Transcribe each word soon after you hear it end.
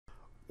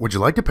Would you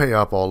like to pay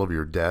off all of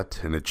your debt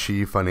and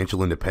achieve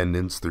financial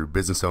independence through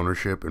business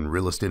ownership and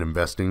real estate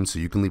investing so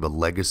you can leave a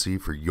legacy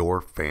for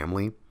your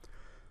family?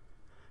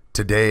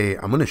 Today,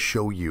 I'm going to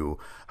show you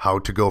how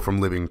to go from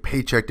living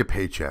paycheck to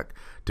paycheck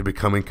to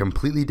becoming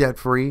completely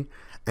debt-free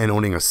and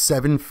owning a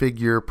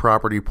seven-figure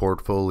property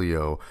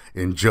portfolio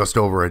in just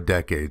over a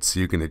decade so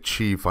you can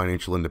achieve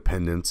financial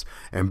independence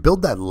and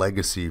build that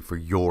legacy for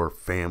your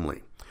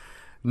family.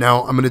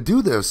 Now, I'm going to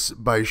do this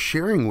by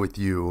sharing with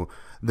you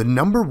the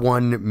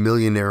 #1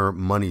 millionaire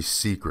money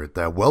secret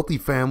that wealthy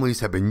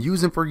families have been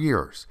using for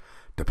years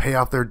to pay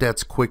off their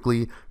debts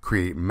quickly,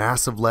 create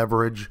massive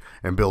leverage,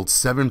 and build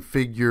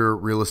seven-figure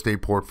real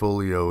estate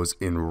portfolios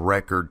in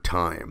record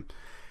time.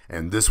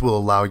 And this will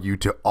allow you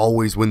to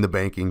always win the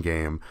banking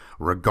game,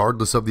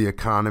 regardless of the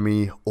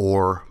economy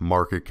or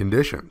market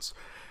conditions.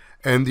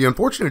 And the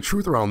unfortunate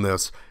truth around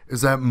this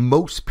is that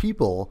most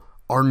people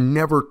are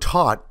never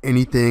taught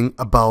anything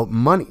about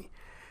money.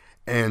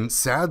 And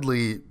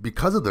sadly,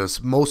 because of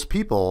this, most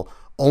people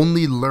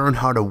only learn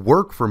how to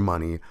work for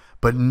money,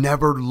 but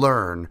never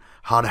learn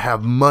how to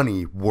have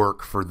money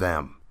work for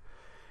them.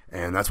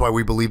 And that's why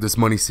we believe this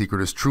money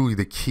secret is truly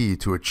the key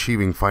to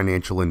achieving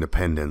financial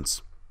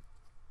independence.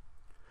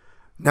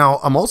 Now,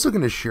 I'm also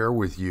going to share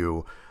with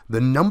you the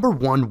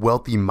 #1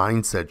 wealthy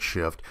mindset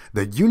shift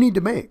that you need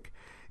to make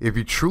if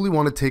you truly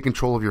want to take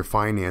control of your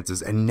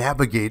finances and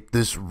navigate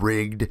this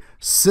rigged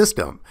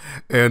system.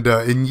 And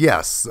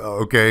yes,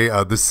 okay,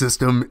 the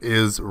system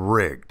is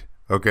rigged.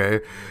 Okay,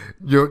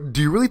 do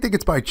you really think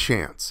it's by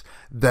chance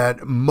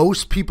that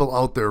most people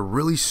out there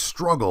really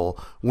struggle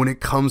when it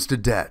comes to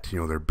debt?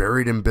 They're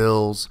buried in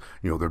bills.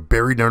 They're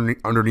buried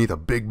underneath a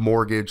big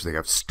mortgage. They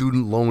have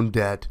student loan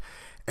debt.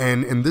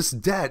 And this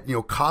debt,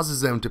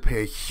 causes them to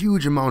pay a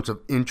huge amount of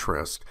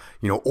interest,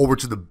 over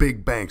to the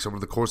big banks over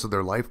the course of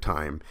their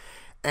lifetime.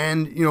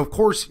 And, of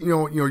course,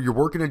 you're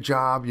working a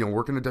job,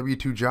 working a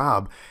W-2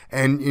 job,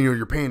 and,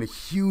 you're paying a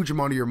huge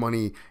amount of your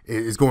money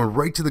is going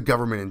right to the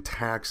government in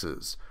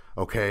taxes.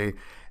 Okay.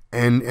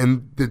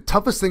 And the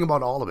toughest thing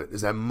about all of it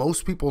is that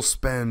most people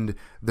spend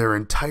their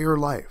entire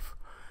life,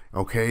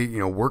 okay,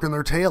 working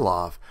their tail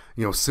off,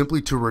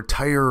 simply to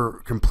retire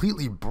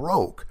completely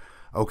broke,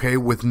 okay,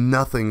 with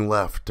nothing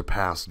left to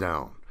pass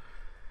down.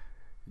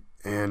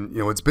 And,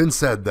 it's been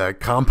said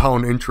that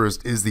compound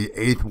interest is the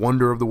 8th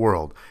wonder of the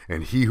world,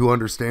 and he who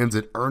understands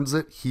it earns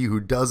it, he who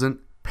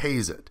doesn't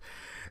pays it.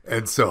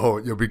 And so,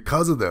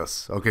 because of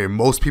this, okay,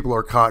 most people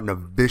are caught in a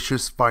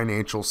vicious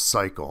financial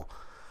cycle.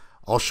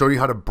 I'll show you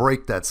how to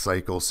break that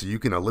cycle so you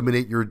can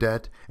eliminate your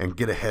debt and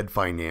get ahead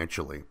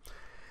financially.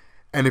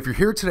 And if you're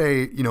here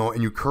today,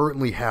 and you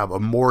currently have a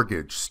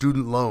mortgage,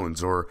 student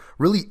loans, or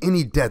really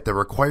any debt that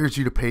requires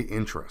you to pay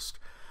interest,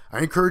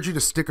 I encourage you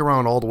to stick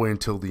around all the way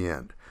until the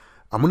end.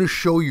 I'm going to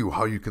show you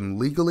how you can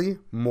legally,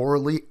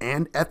 morally,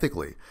 and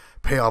ethically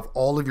pay off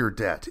all of your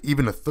debt,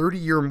 even a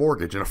 30-year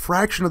mortgage, in a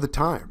fraction of the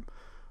time.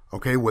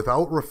 Okay,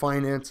 without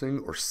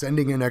refinancing or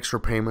sending in extra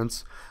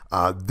payments.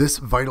 This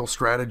vital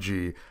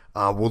strategy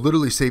will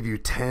literally save you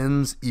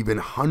tens, even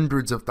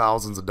hundreds of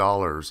thousands of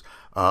dollars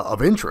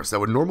of interest that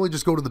would normally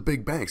just go to the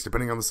big banks,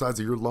 depending on the size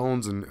of your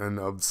loans and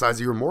the size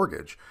of your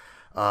mortgage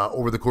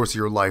over the course of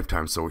your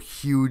lifetime. So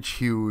huge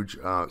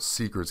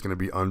secret is going to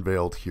be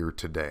unveiled here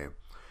today.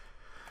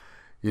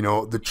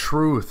 The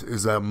truth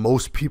is that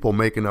most people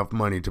make enough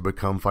money to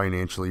become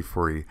financially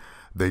free.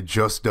 They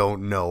just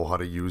don't know how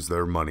to use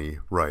their money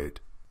right.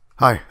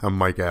 Hi, I'm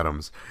Mike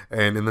Adams,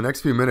 and in the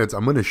next few minutes,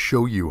 I'm going to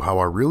show you how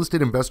our Real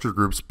Estate Investor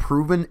Group's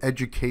proven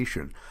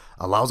education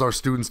allows our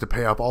students to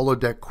pay off all their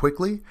debt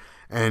quickly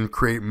and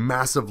create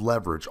massive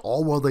leverage,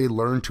 all while they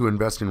learn to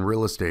invest in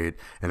real estate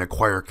and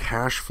acquire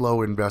cash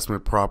flow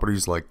investment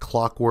properties like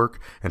clockwork,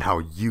 and how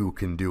you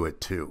can do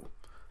it too.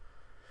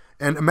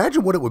 And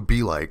imagine what it would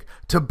be like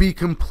to be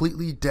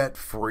completely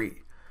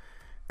debt-free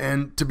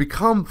and to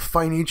become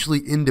financially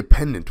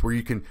independent, where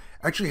you can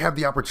actually have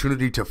the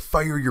opportunity to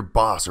fire your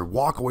boss or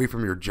walk away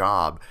from your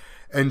job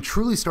and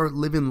truly start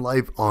living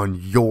life on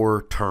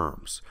your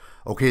terms.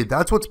 Okay,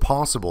 that's what's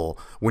possible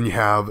when you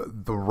have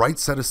the right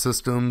set of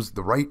systems,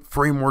 the right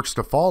frameworks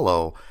to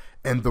follow,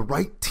 and the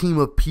right team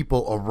of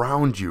people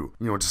around you,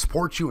 to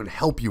support you and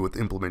help you with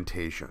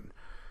implementation.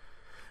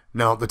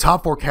 Now, the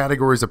top 4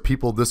 categories of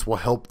people this will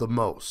help the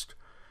most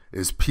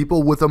is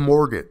people with a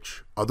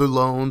mortgage, other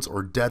loans,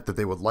 or debt that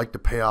they would like to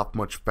pay off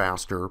much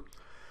faster.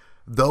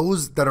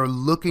 Those that are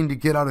looking to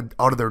get out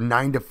of their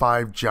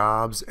 9-to-5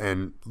 jobs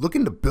and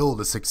looking to build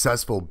a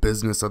successful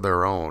business of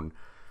their own.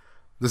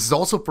 This is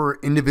also for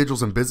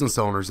individuals and business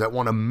owners that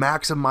want to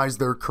maximize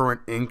their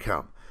current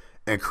income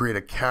and create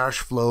a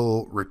cash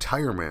flow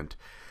retirement.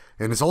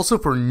 And it's also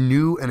for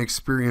new and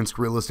experienced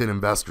real estate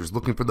investors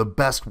looking for the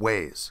best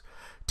ways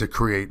to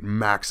create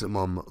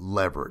maximum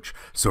leverage.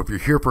 So if you're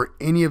here for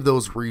any of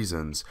those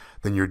reasons,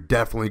 then you're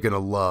definitely going to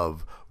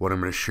love what I'm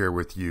going to share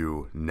with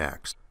you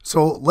next.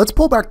 So let's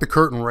pull back the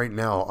curtain right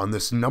now on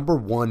this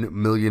 #1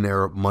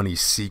 millionaire money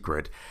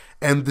secret.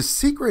 And the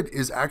secret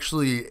is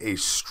actually a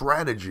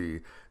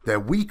strategy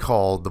that we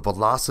call the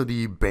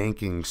velocity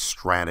banking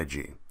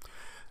strategy.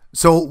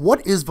 So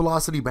what is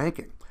velocity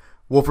banking?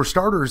 Well, for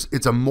starters,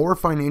 it's a more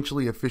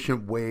financially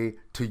efficient way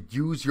to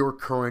use your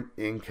current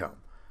income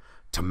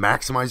to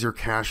maximize your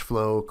cash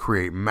flow,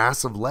 create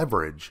massive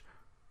leverage,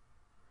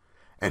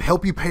 and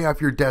help you pay off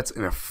your debts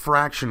in a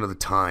fraction of the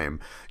time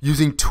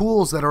using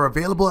tools that are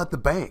available at the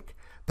bank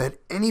that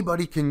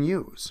anybody can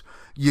use.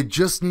 You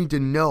just need to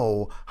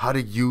know how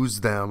to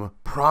use them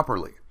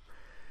properly.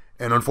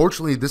 And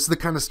unfortunately, this is the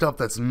kind of stuff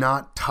that's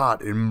not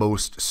taught in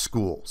most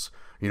schools.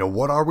 You know,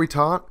 what are we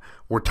taught?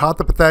 We're taught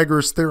the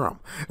Pythagoras theorem,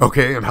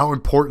 okay, and how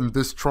important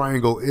this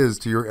triangle is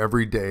to your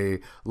everyday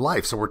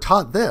life. So we're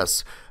taught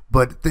this,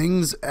 but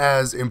things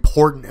as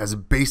important as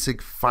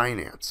basic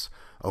finance,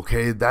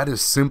 okay, that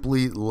is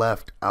simply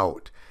left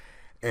out.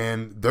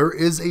 And there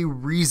is a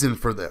reason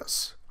for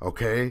this,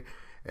 okay?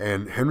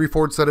 And Henry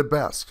Ford said it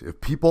best. If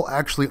people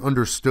actually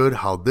understood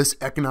how this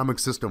economic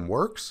system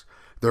works,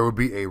 there would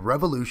be a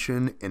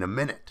revolution in a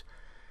minute.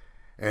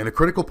 And a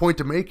critical point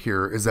to make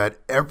here is that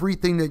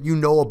everything that you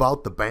know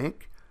about the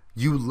bank,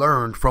 you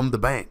learned from the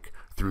bank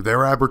through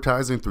their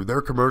advertising, through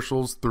their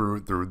commercials,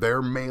 through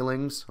their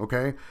mailings,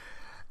 okay?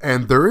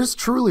 And there is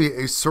truly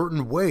a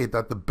certain way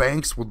that the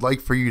banks would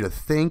like for you to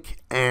think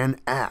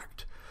and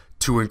act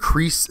to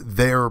increase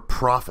their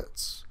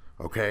profits,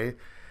 okay?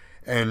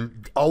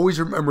 And always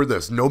remember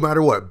this, no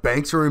matter what,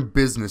 banks are in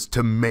business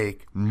to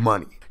make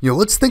money. You know,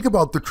 let's think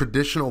about the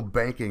traditional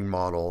banking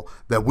model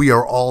that we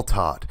are all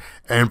taught.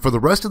 And for the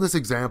rest of this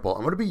example,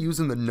 I'm going to be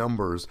using the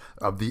numbers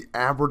of the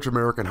average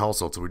American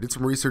household. So we did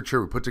some research here.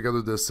 We put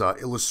together this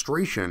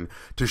illustration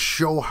to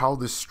show how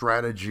this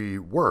strategy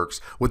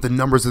works with the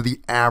numbers of the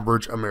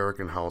average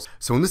American house.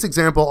 So in this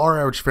example, our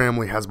average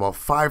family has about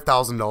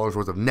 $5,000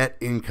 worth of net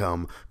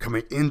income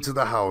coming into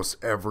the house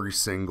every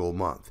single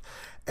month.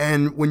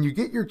 And when you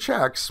get your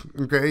checks,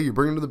 okay, you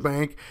bring them to the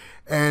bank,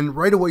 and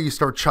right away you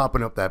start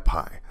chopping up that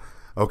pie.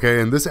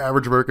 Okay, and this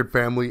average American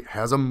family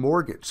has a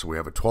mortgage. So we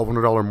have a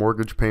 $1,200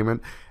 mortgage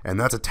payment, and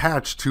that's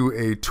attached to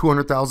a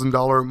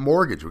 $200,000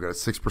 mortgage. We got a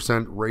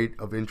 6% rate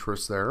of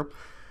interest there.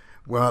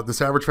 Well,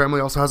 this average family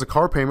also has a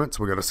car payment,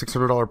 so we got a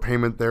 $600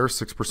 payment there,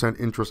 6%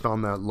 interest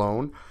on that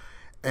loan.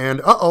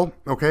 And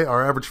okay,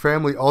 our average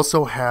family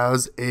also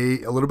has a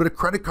little bit of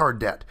credit card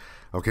debt.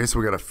 Okay, so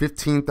we got a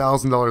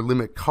 $15,000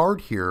 limit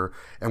card here,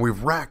 and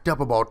we've racked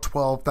up about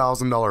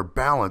 $12,000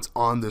 balance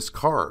on this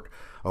card.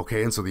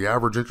 Okay, and so the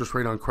average interest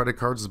rate on credit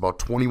cards is about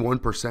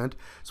 21%.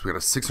 So we got a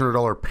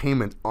 $600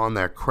 payment on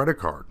that credit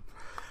card.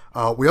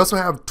 We also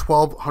have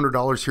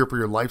 $1,200 here for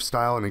your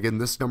lifestyle. And again,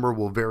 this number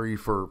will vary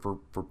for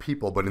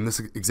people, but in this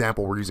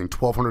example, we're using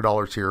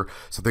 $1,200 here.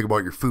 So think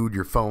about your food,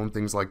 your phone,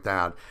 things like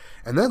that.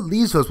 And that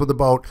leaves us with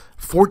about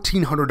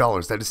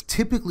 $1,400 that is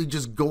typically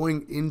just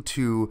going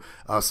into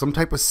some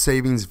type of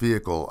savings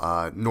vehicle.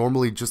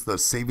 Normally just the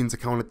savings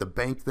account at the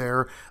bank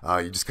there.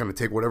 You just kind of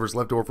take whatever's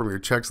left over from your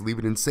checks, leave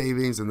it in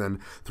savings, and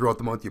then throughout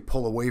the month you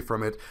pull away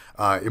from it.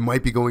 It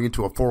might be going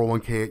into a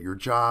 401k at your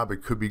job.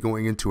 It could be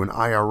going into an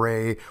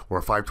IRA or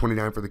a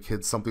 529 for the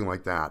kids, something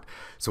like that.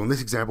 So in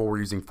this example, we're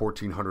using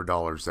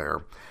 $1,400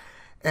 there.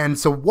 And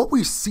so what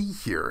we see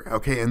here,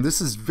 okay, and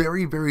this is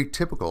very, very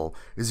typical,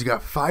 is you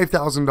got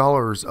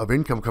 $5,000 of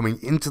income coming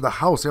into the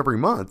house every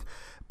month,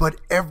 but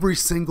every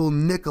single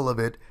nickel of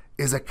it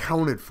is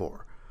accounted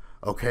for,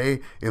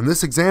 okay? In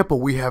this example,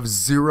 we have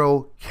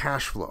zero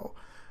cash flow,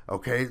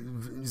 okay?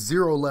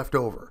 Zero left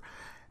over.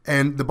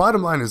 And the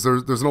bottom line is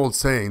there's an old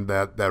saying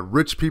that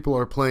rich people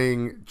are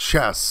playing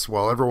chess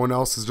while everyone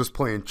else is just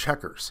playing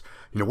checkers.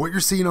 You know, what you're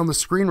seeing on the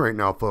screen right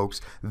now,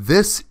 folks,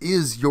 this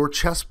is your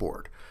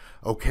chessboard.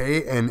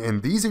 Okay,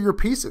 and these are your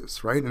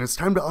pieces, right? And it's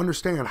time to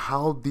understand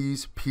how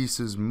these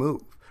pieces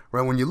move,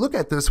 right? When you look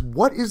at this,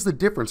 what is the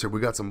difference here?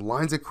 We got some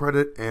lines of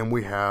credit and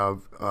we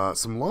have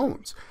some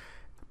loans.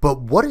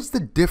 But what is the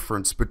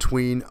difference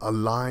between a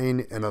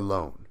line and a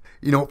loan?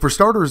 You know, for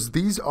starters,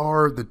 these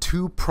are the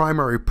two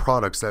primary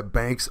products that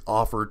banks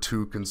offer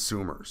to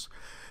consumers.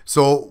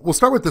 So we'll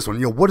start with this one.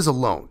 You know, what is a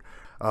loan?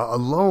 A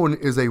loan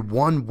is a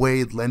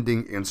one-way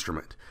lending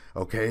instrument.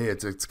 Okay,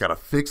 it's got a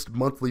fixed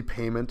monthly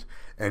payment,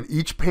 and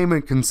each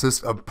payment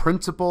consists of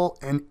principal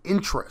and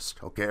interest.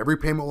 Okay, every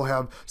payment will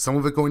have some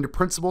of it going to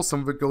principal,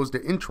 some of it goes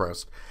to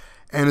interest,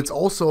 and it's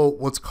also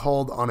what's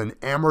called on an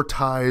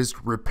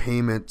amortized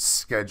repayment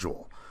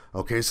schedule.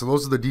 Okay, so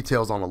those are the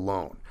details on a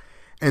loan.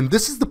 And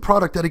this is the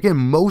product that,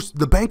 again,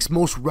 the banks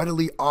most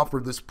readily offer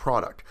this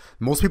product.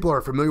 Most people are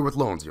familiar with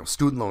loans, you know,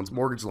 student loans,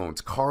 mortgage loans,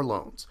 car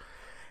loans.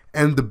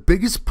 And the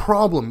biggest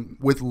problem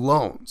with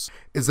loans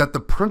is that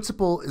the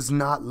principal is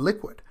not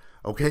liquid.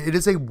 Okay, it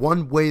is a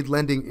one-way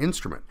lending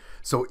instrument.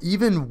 So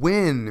even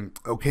when,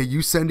 okay,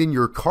 you send in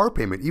your car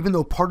payment, even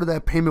though part of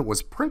that payment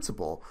was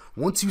principal,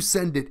 once you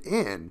send it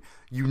in,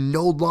 you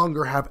no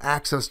longer have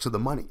access to the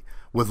money.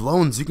 With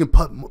loans, you can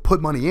put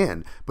money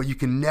in, but you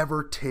can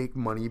never take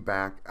money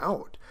back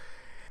out,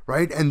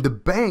 right? And the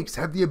banks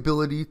have the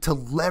ability to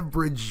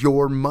leverage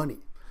your money.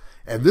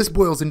 And this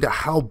boils into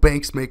how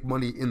banks make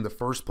money in the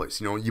first place.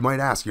 You know, you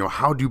might ask, you know,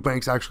 how do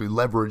banks actually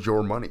leverage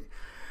your money?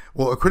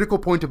 Well, a critical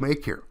point to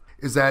make here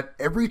is that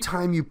every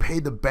time you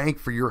pay the bank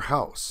for your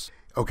house,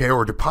 okay,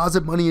 or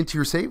deposit money into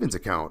your savings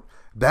account,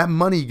 that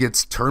money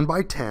gets turned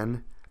by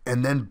 10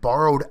 and then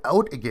borrowed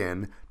out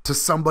again to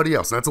somebody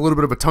else. And that's a little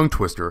bit of a tongue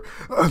twister.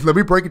 Let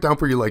me break it down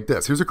for you like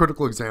this. Here's a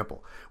critical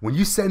example. When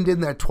you send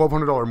in that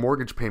 $1,200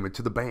 mortgage payment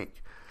to the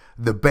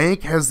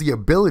bank has the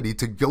ability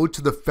to go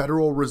to the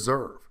Federal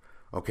Reserve.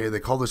 Okay, they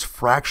call this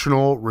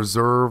fractional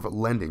reserve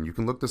lending. You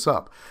can look this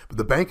up. But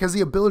the bank has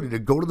the ability to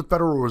go to the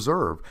Federal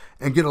Reserve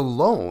and get a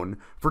loan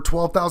for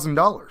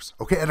 $12,000,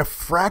 okay, at a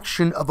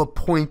fraction of a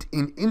point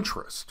in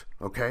interest,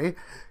 okay?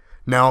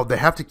 Now, they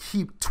have to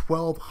keep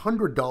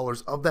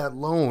 $1,200 of that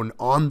loan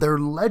on their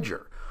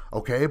ledger,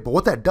 okay? But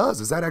what that does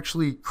is that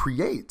actually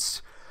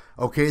creates,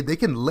 okay, they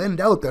can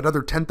lend out that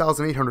other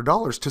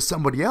 $10,800 to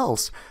somebody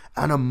else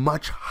at a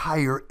much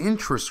higher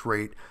interest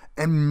rate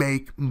and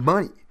make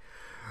money.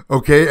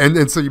 Okay,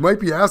 and so you might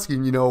be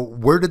asking,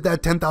 where did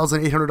that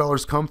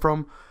 $10,800 come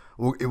from?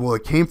 Well,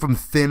 it came from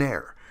thin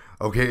air.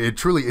 Okay,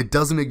 it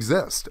doesn't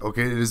exist.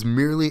 Okay, it is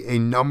merely a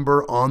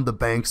number on the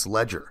bank's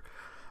ledger.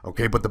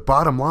 Okay, but the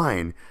bottom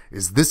line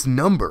is this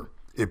number,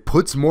 it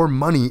puts more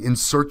money in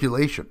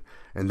circulation,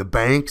 and the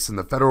banks and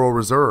the Federal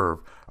Reserve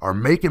are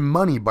making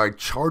money by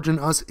charging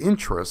us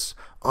interest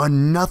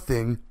on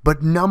nothing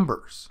but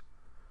numbers.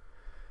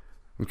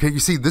 Okay, you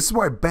see, this is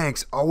why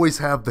banks always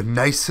have the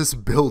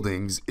nicest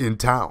buildings in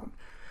town.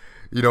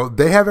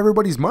 They have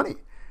everybody's money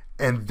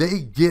and they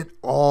get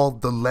all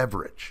the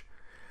leverage.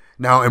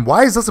 Now, and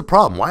why is this a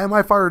problem? Why am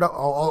I fired up?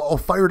 All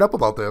fired up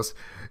about this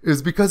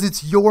is because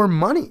it's your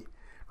money,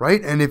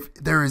 right? And if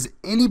there is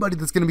anybody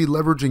that's going to be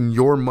leveraging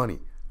your money,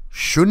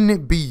 shouldn't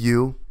it be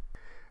you?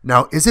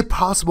 Now, is it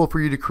possible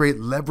for you to create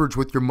leverage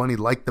with your money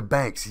like the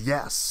banks?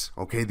 Yes.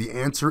 Okay, the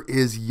answer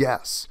is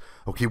yes.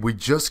 Okay, we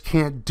just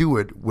can't do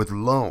it with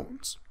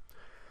loans.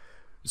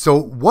 So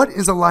what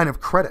is a line of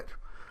credit?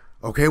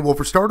 Okay, well,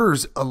 for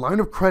starters, a line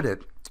of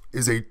credit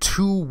is a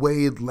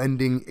two-way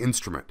lending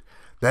instrument.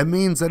 That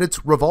means that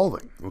it's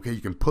revolving. Okay,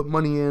 you can put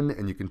money in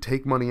and you can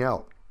take money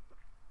out.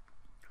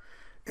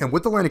 And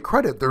with the line of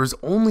credit, there is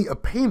only a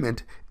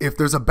payment if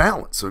there's a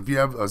balance. So if you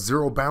have a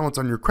zero balance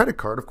on your credit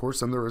card, of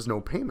course, then there is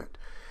no payment.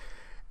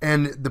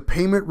 And the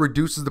payment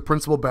reduces the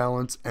principal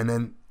balance, and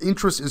then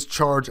interest is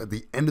charged at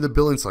the end of the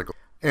billing cycle.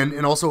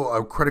 And also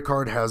a credit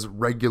card has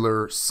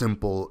regular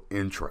simple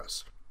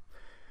interest.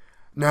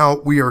 Now,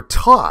 we are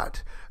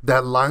taught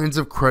that lines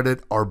of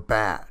credit are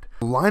bad.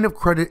 A line of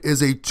credit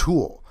is a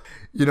tool.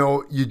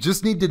 You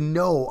just need to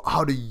know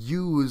how to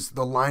use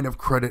the line of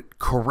credit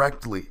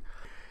correctly.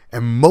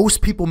 And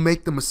most people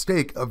make the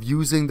mistake of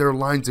using their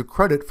lines of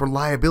credit for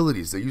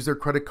liabilities. They use their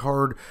credit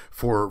card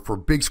for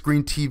big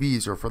screen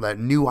TVs or for that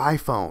new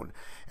iPhone.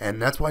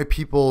 And that's why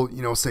people,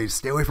 say,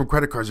 stay away from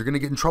credit cards. You're going to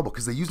get in trouble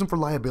because they use them for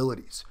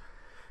liabilities.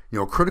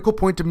 A critical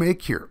point to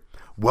make here.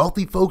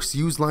 Wealthy folks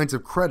use lines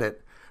of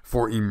credit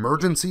for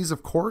emergencies,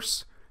 of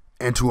course,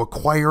 and to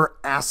acquire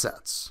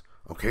assets.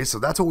 Okay, so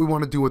that's what we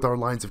want to do with our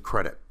lines of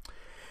credit.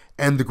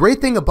 And the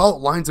great thing about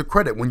lines of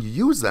credit when you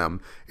use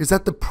them is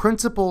that the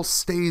principal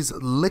stays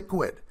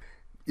liquid.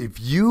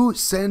 If you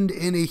send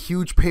in a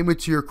huge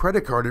payment to your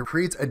credit card, it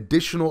creates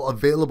additional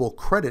available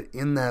credit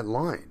in that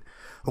line.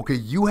 Okay,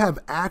 you have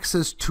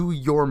access to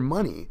your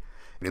money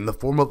in the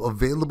form of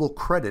available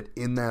credit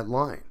in that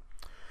line.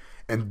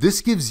 And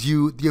this gives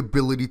you the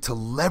ability to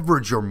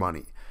leverage your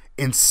money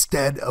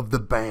instead of the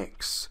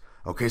banks.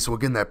 Okay, so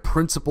again, that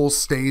principal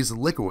stays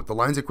liquid. With the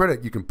lines of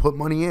credit, you can put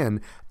money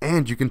in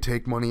and you can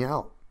take money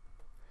out.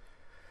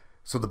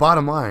 So the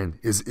bottom line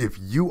is if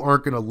you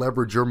aren't going to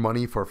leverage your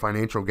money for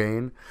financial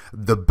gain,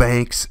 the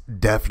banks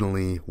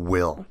definitely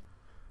will.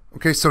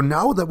 Okay, so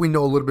now that we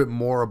know a little bit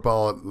more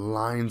about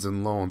lines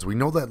and loans, we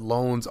know that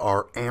loans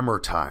are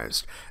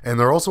amortized and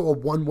they're also a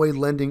one-way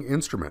lending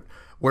instrument.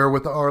 Where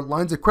with our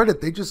lines of credit,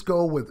 they just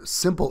go with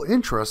simple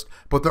interest,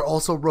 but they're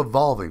also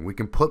revolving. We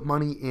can put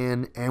money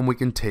in and we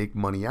can take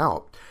money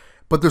out.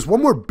 But there's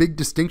one more big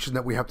distinction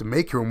that we have to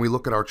make here when we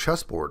look at our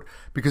chessboard,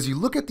 because you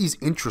look at these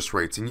interest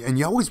rates and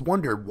you always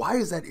wonder, why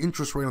is that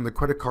interest rate on the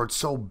credit card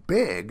so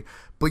big,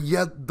 but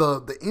yet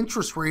the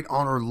interest rate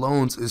on our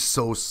loans is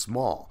so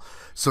small?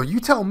 So you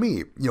tell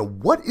me,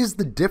 what is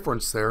the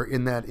difference there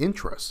in that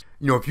interest?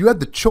 If you had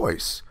the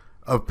choice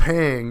of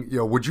paying,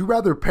 would you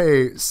rather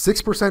pay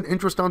 6%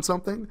 interest on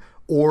something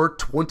or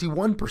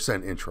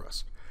 21%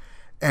 interest?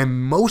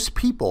 And most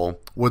people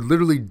would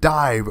literally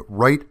dive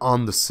right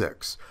on the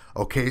 6,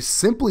 okay,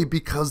 simply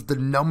because the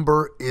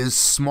number is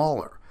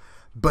smaller.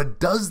 But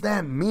does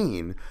that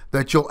mean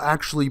that you'll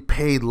actually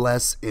pay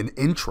less in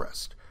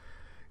interest?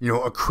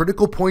 A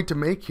critical point to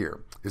make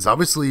here is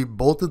obviously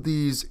both of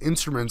these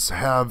instruments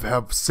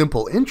have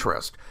simple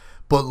interest,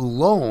 but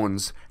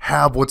loans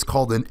have what's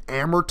called an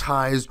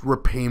amortized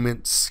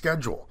repayment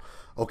schedule.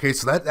 Okay,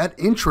 so that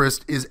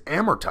interest is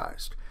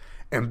amortized.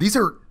 And these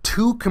are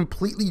two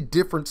completely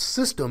different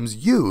systems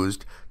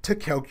used to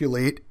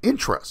calculate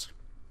interest.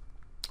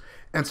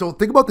 And so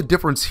think about the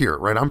difference here,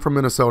 right? I'm from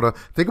Minnesota.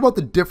 Think about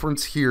the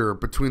difference here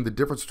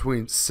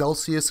between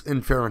Celsius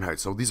and Fahrenheit.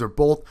 So these are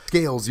both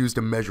scales used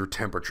to measure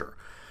temperature.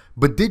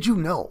 But did you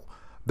know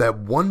that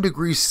 1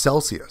 degree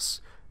Celsius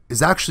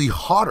is actually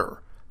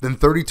hotter than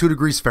 32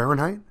 degrees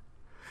Fahrenheit?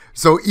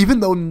 So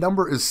even though the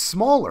number is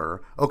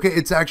smaller, okay,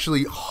 it's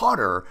actually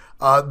harder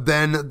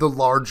than the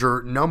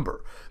larger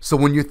number. So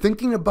when you're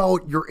thinking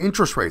about your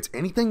interest rates,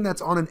 anything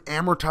that's on an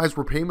amortized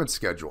repayment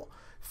schedule,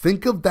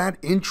 think of that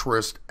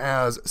interest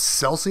as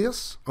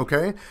Celsius,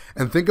 okay?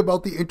 And think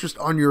about the interest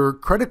on your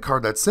credit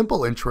card, that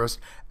simple interest,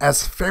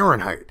 as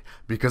Fahrenheit,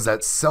 because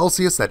that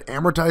Celsius, that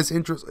amortized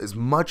interest, is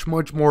much,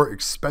 much more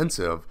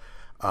expensive.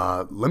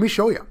 Let me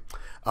show you.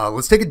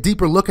 Let's take a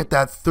deeper look at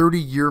that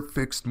 30-year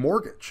fixed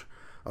mortgage.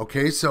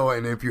 Okay, so,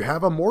 and if you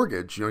have a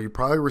mortgage, you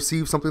probably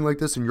received something like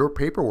this in your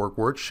paperwork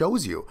where it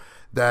shows you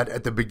that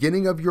at the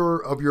beginning of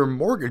your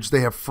mortgage,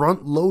 they have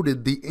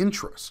front-loaded the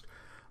interest.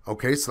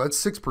 Okay, so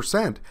that's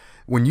 6%.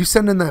 When you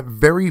send in that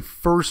very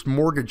first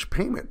mortgage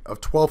payment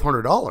of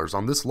 $1,200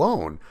 on this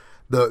loan,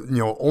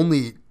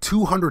 only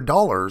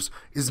 $200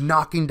 is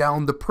knocking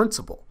down the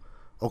principal.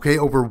 Okay,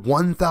 over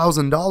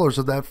 $1,000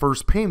 of that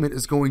first payment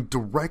is going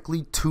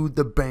directly to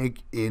the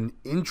bank in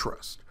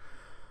interest.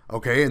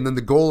 Okay, and then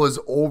the goal is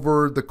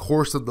over the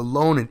course of the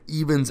loan, it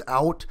evens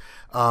out.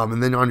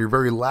 And then on your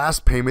very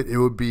last payment, it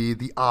would be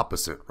the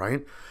opposite,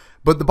 right?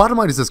 But the bottom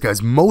line is this, guys.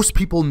 Most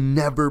people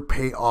never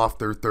pay off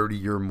their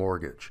 30-year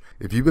mortgage.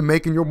 If you've been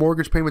making your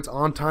mortgage payments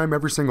on time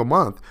every single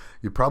month,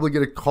 you probably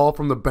get a call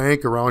from the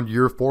bank around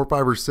year 4,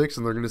 5, or 6,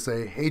 and they're going to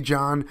say, hey,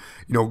 John,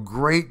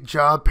 great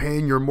job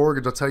paying your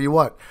mortgage. I'll tell you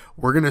what,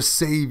 we're going to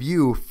save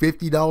you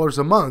 $50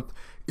 a month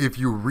if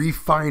you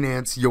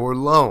refinance your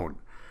loan.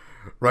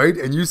 Right?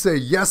 And you say,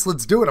 yes,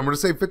 let's do it. I'm going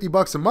to save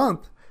 $50 a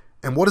month.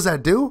 And what does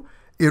that do?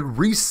 It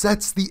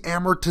resets the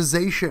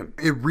amortization.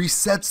 It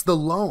resets the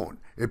loan.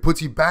 It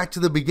puts you back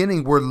to the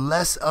beginning where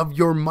less of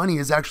your money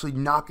is actually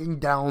knocking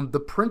down the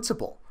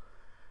principal.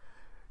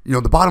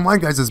 The bottom line,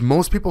 guys, is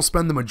most people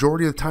spend the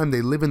majority of the time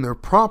they live in their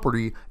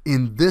property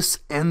in this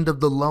end of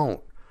the loan,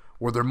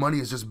 where their money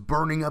is just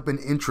burning up in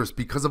interest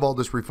because of all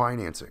this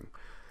refinancing.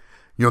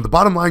 The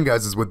bottom line,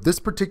 guys, is with this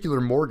particular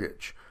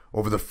mortgage,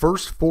 over the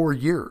first 4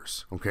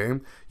 years, okay,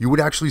 you would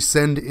actually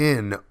send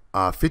in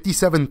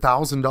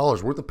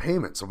 $57,000 worth of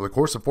payments over the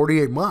course of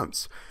 48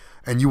 months,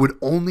 and you would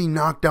only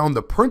knock down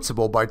the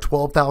principal by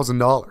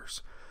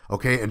 $12,000,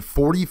 okay, and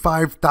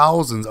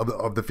 $45,000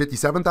 of the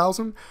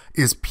 $57,000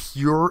 is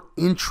pure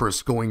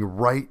interest going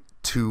right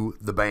to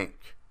the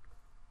bank.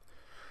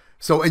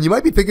 So, and you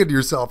might be thinking to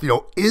yourself,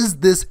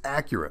 is this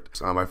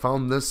accurate? I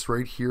found this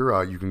right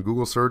here. You can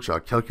Google search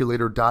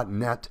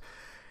calculator.net.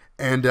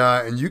 And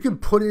you can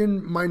put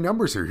in my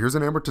numbers here. Here's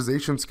an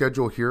amortization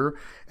schedule here,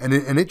 and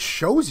it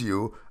shows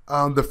you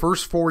the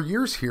first 4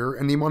 years here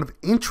and the amount of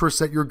interest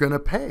that you're going to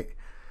pay,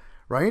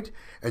 right?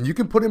 And you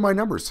can put in my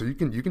numbers, so you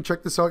can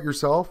check this out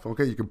yourself.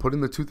 Okay, you can put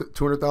in the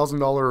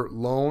 $200,000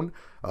 loan,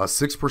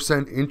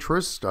 6%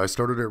 interest. I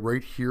started it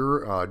right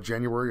here,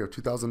 January of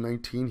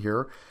 2019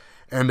 here.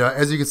 And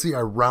as you can see, I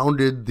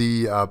rounded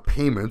the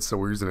payments, so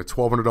we're using a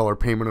 $1,200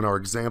 payment in our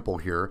example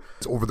here.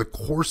 It's over the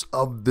course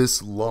of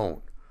this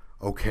loan.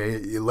 Okay,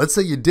 let's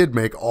say you did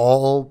make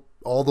all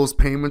those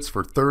payments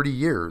for 30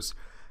 years.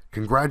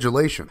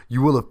 Congratulations.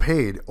 You will have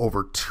paid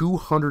over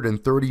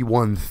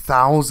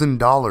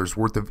 $231,000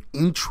 worth of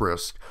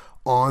interest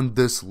on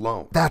this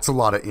loan. That's a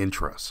lot of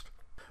interest.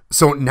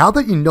 So now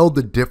that you know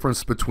the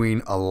difference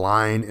between a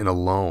line and a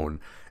loan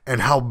and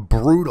how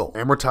brutal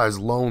amortized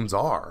loans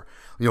are,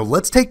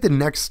 let's take the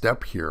next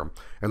step here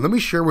and let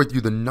me share with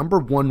you the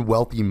 #1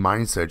 wealthy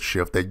mindset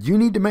shift that you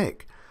need to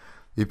make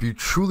if you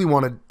truly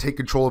want to take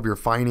control of your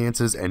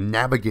finances and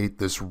navigate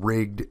this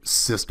rigged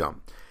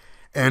system.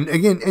 And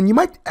again, you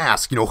might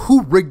ask,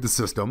 who rigged the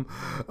system?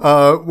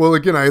 Well,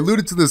 again, I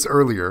alluded to this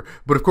earlier,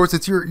 but of course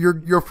it's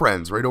your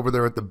friends right over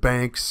there at the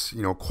banks,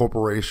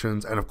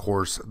 corporations, and of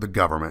course the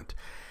government.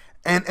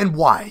 And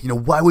why?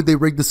 Why would they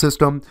rig the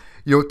system?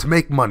 To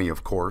make money,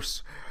 of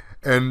course.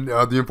 And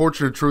the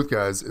unfortunate truth,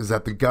 guys, is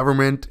that the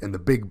government and the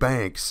big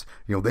banks,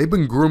 they've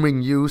been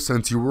grooming you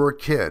since you were a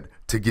kid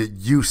to get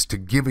used to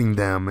giving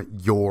them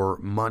your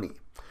money.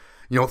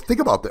 Think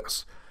about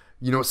this.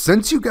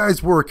 Since you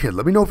guys were a kid,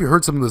 let me know if you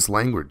heard some of this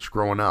language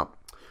growing up.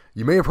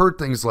 You may have heard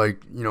things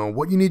like,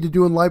 what you need to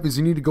do in life is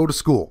you need to go to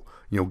school.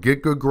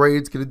 Get good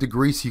grades, get a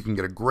degree so you can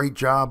get a great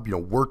job,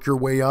 work your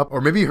way up.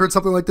 Or maybe you heard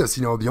something like this,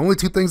 the only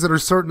two things that are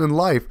certain in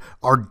life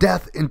are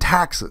death and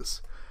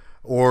taxes.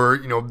 Or,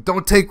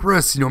 don't take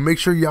risks, make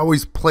sure you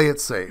always play it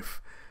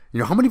safe.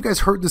 How many of you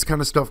guys heard this kind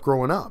of stuff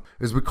growing up?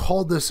 Is we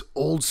call this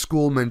old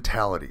school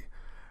mentality,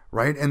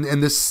 right? And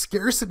this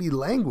scarcity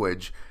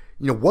language,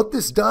 what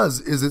this does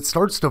is it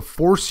starts to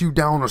force you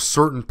down a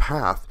certain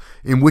path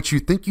in which you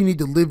think you need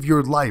to live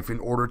your life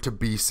in order to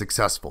be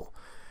successful.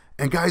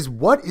 And guys,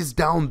 what is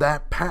down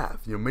that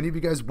path? Many of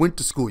you guys went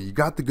to school, you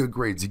got the good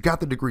grades, you got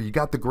the degree, you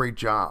got the great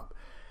job.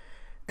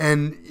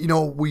 And,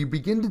 we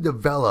begin to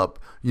develop,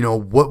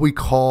 what we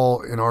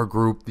call in our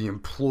group the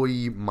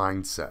employee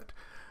mindset,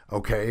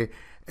 okay?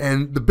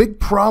 And the big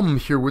problem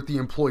here with the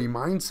employee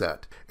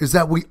mindset is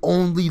that we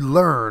only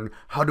learn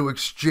how to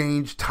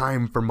exchange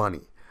time for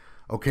money,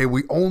 okay?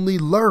 We only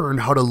learn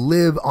how to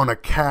live on a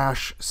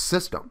cash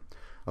system,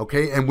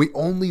 okay? And we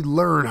only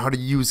learn how to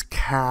use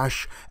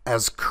cash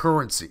as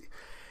currency.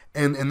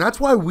 And that's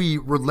why we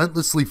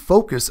relentlessly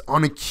focus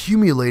on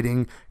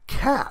accumulating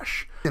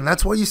cash. And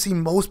that's why you see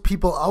most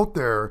people out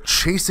there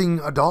chasing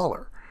a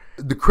dollar.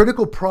 The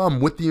critical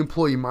problem with the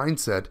employee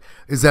mindset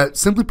is that,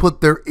 simply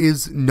put, there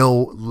is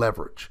no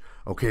leverage.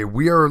 Okay,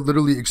 we are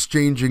literally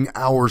exchanging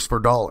hours for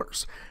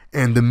dollars.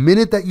 And the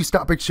minute that you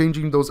stop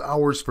exchanging those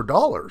hours for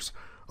dollars,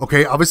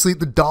 okay, obviously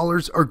the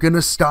dollars are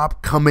gonna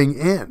stop coming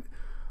in.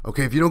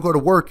 Okay, if you don't go to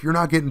work, you're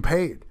not getting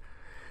paid.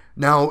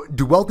 Now,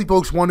 do wealthy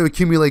folks want to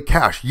accumulate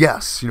cash?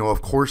 Yes,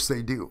 of course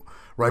they do,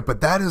 right?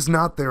 But that is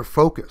not their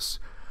focus.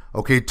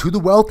 Okay, to the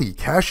wealthy,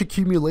 cash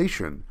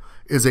accumulation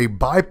is a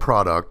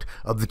byproduct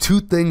of the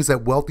two things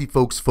that wealthy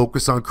folks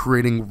focus on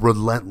creating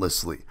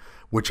relentlessly,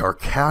 which are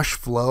cash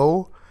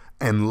flow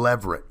and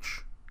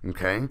leverage.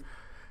 Okay,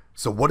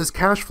 so what is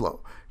cash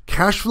flow?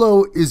 Cash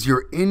flow is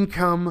your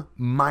income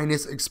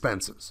minus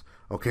expenses.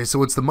 Okay,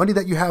 so it's the money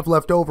that you have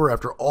left over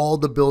after all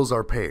the bills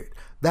are paid.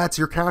 That's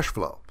your cash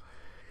flow.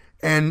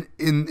 And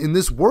in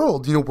this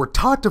world, we're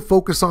taught to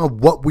focus on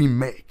what we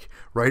make,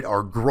 right?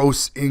 Our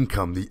gross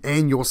income, the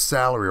annual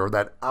salary, or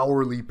that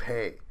hourly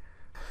pay.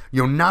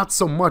 Not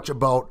so much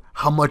about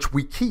how much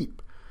we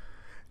keep.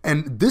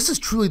 And this is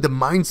truly the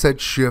mindset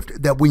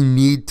shift that we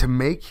need to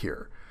make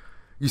here.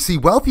 You see,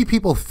 wealthy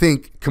people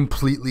think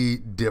completely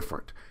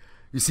different.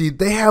 You see,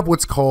 they have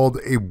what's called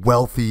a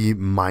wealthy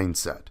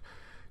mindset.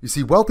 You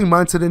see, wealthy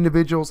mindset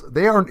individuals,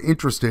 they aren't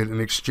interested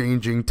in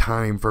exchanging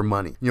time for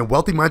money.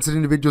 Wealthy mindset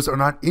individuals are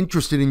not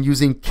interested in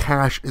using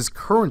cash as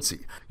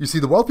currency. You see,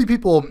 the wealthy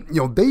people,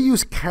 they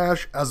use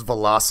cash as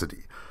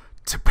velocity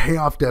to pay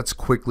off debts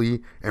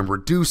quickly and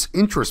reduce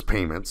interest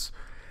payments.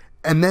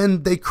 And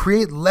then they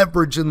create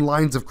leverage in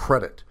lines of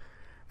credit.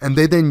 And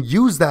they then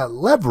use that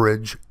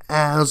leverage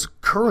as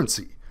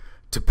currency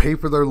to pay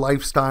for their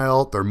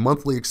lifestyle, their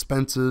monthly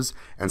expenses.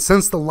 And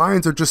since the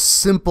lines are just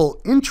simple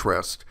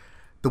interest,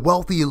 the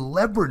wealthy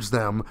leverage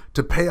them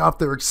to pay off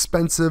their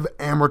expensive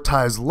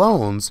amortized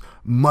loans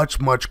much,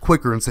 much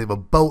quicker and save a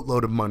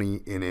boatload of money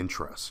in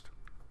interest.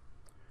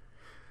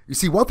 You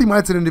see, wealthy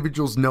mindset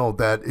individuals know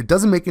that it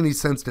doesn't make any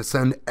sense to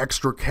send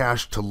extra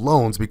cash to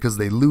loans because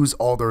they lose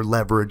all their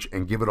leverage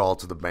and give it all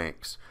to the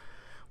banks.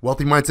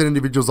 Wealthy mindset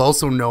individuals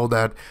also know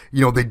that,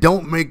 they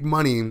don't make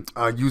money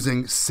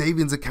using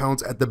savings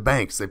accounts at the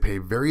banks. They pay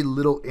very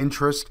little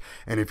interest.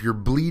 And if you're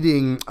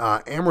bleeding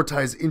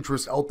amortized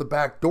interest out the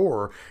back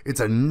door, it's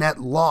a net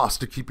loss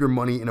to keep your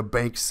money in a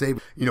bank safe.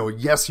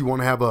 Yes, you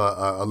want to have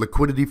a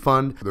liquidity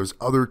fund. There's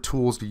other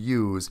tools to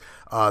use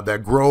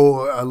that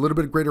grow a little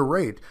bit greater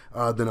rate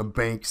than a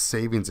bank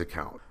savings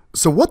account.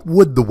 So what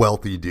would the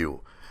wealthy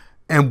do?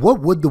 And what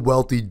would the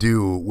wealthy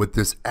do with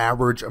this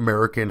average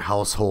American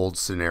household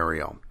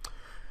scenario?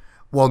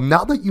 Well,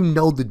 now that you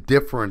know the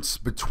difference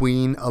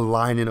between a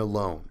line and a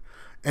loan,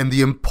 and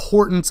the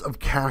importance of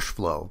cash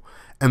flow,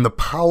 and the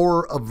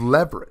power of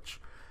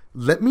leverage,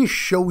 let me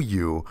show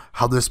you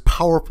how this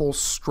powerful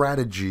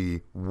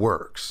strategy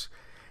works.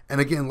 And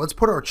again, let's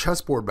put our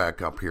chessboard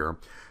back up here.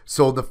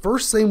 So the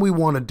first thing we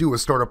want to do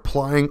is start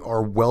applying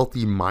our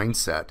wealthy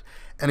mindset.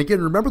 And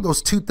again, remember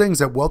those two things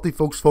that wealthy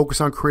folks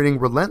focus on creating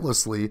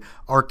relentlessly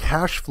are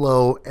cash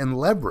flow and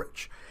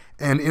leverage.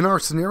 And in our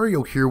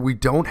scenario here, we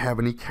don't have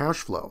any cash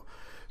flow.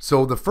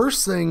 So the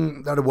first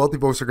thing that a wealthy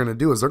folks are going to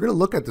do is they're going to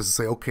look at this and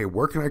say, okay,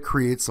 where can I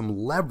create some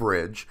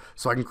leverage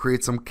so I can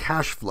create some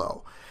cash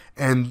flow?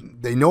 And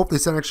they know if they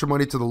send extra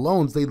money to the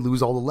loans, they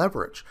lose all the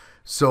leverage.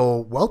 So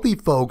wealthy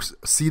folks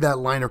see that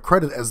line of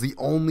credit as the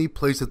only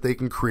place that they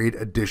can create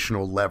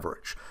additional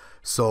leverage.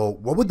 So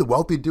what would the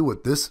wealthy do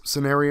with this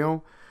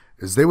scenario?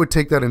 Is they would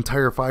take that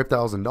entire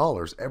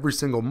 $5,000 every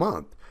single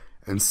month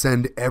and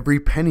send every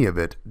penny of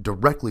it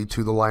directly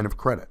to the line of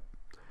credit.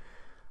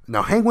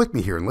 Now hang with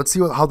me here and let's see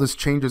how this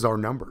changes our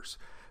numbers.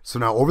 So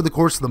now over the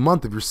course of the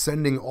month, if you're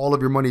sending all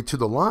of your money to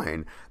the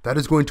line, that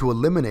is going to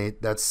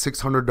eliminate that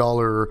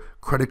 $600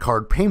 credit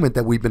card payment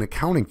that we've been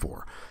accounting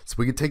for. So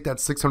we can take that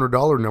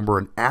 $600 number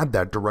and add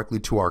that directly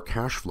to our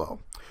cash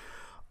flow.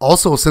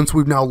 Also, since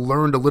we've now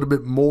learned a little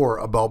bit more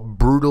about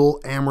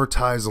brutal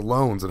amortized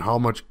loans and how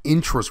much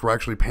interest we're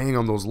actually paying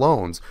on those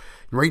loans,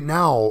 right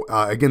now,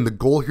 again, the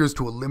goal here is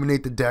to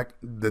eliminate the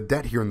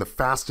debt here in the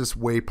fastest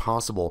way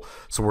possible.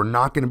 So we're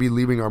not going to be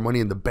leaving our money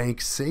in the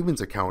bank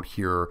savings account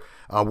here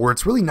where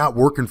it's really not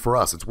working for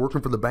us. It's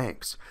working for the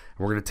banks.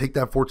 And we're going to take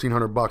that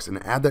 $1,400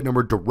 and add that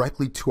number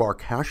directly to our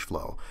cash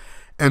flow.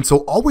 And so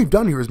all we've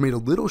done here is made a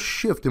little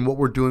shift in what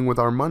we're doing with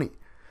our money.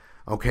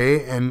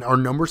 Okay, and our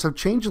numbers have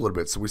changed a little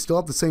bit. So we still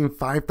have the same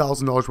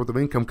 $5,000 worth of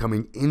income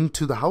coming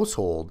into the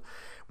household.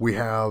 We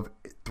have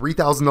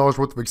 $3,000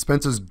 worth of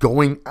expenses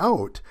going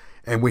out,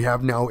 and we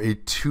have now a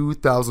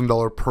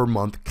 $2,000 per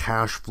month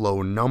cash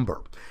flow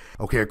number.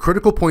 Okay, a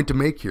critical point to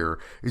make here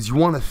is you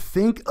want to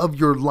think of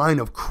your line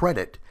of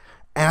credit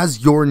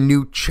as your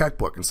new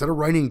checkbook. Instead of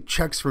writing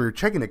checks from your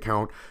checking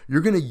account,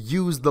 you're going to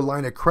use the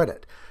line of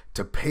credit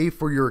to pay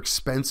for your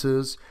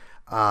expenses.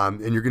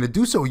 And you're going to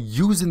do so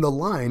using the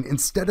line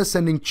instead of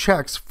sending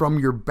checks from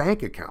your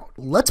bank account.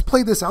 Let's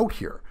play this out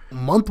here.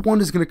 Month one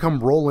is going to come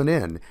rolling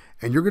in,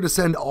 and you're going to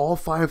send all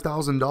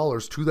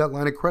 $5,000 to that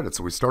line of credit.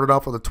 So we started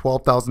off with a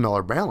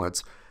 $12,000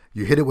 balance.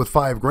 You hit it with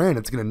 $5,000,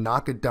 it's going to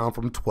knock it down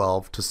from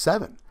 12 to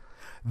 7.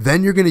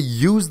 Then you're going to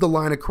use the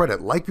line of credit,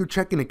 like your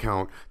checking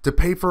account, to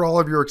pay for all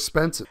of your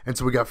expenses. And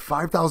so we got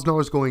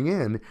 $5,000 going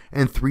in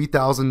and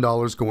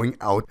 $3,000 going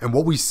out. And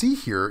what we see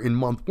here in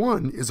month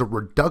 1 is a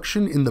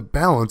reduction in the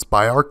balance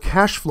by our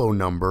cash flow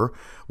number,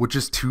 which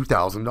is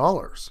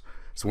 $2,000.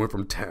 So we went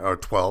from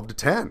 12 to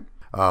 10.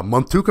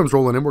 Month 2 comes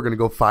rolling in. We're going to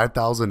go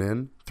 5,000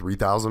 in,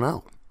 3,000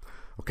 out.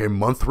 Okay,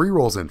 month 3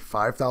 rolls in,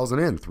 5,000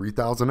 in,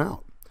 3,000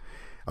 out.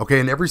 Okay,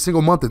 and every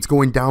single month it's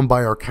going down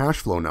by our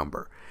cash flow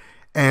number.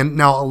 And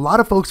now a lot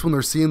of folks, when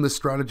they're seeing this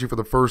strategy for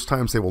the first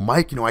time, say, well,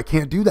 Mike, I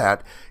can't do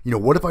that.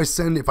 What if I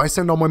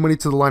send all my money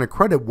to the line of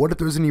credit, what if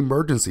there's an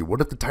emergency?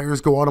 What if the tires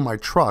go out on my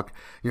truck?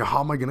 How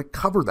am I going to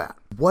cover that?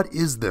 What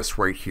is this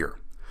right here?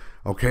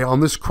 Okay,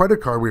 on this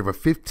credit card, we have a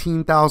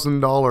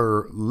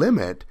 $15,000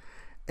 limit.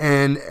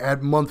 And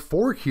at month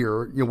 4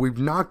 here, we've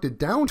knocked it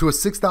down to a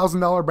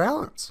 $6,000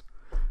 balance.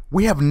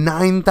 We have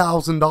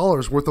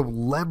 $9,000 worth of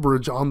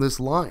leverage on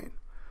this line.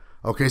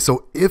 Okay,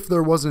 so if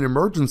there was an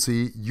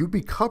emergency, you'd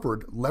be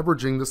covered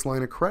leveraging this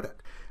line of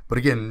credit. But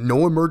again,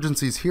 no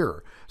emergencies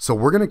here. So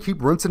we're going to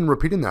keep rinsing and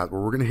repeating that, where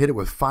we're going to hit it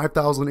with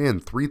 5,000 in,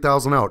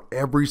 3,000 out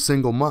every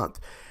single month.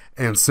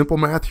 And simple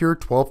math here,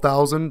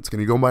 12,000, it's going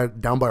to go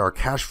down by our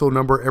cash flow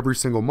number every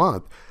single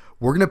month.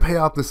 We're going to pay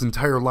off this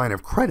entire line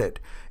of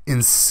credit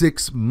in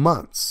 6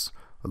 months,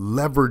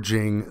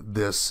 leveraging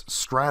this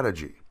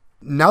strategy.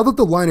 Now that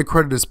the line of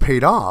credit is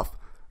paid off,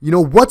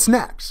 what's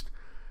next?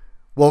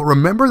 Well,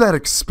 remember that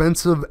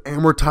expensive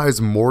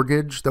amortized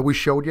mortgage that we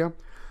showed you?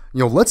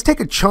 Let's take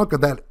a chunk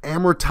of that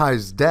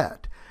amortized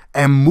debt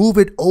and move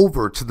it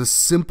over to the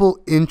simple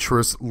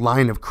interest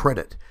line of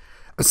credit,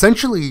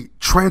 essentially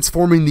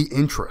transforming the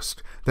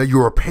interest that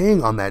you are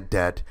paying on that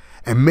debt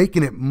and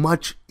making it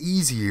much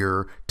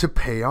easier to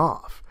pay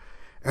off.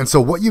 And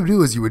so what you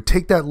do is you would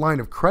take that line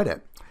of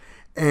credit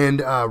and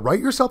write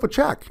yourself a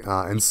check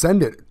and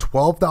send it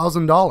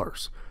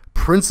 $12,000,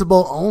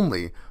 principal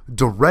only,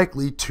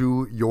 directly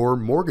to your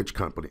mortgage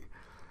company.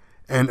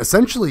 And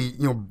essentially,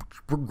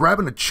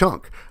 grabbing a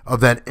chunk of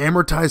that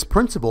amortized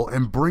principal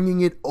and bringing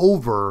it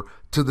over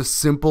to the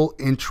simple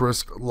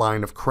interest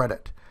line of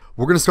credit.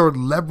 We're going to start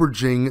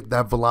leveraging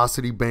that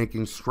velocity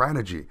banking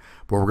strategy,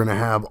 where we're going to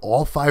have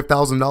all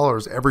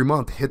 $5,000 every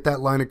month hit that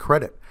line of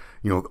credit.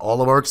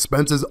 All of our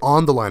expenses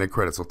on the line of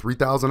credit. So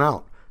 3,000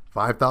 out,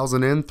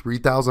 5,000 in,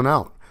 3,000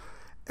 out.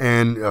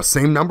 And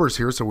same numbers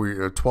here. So we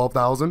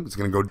 12,000. It's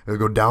going to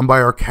go down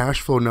by our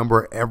cash flow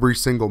number every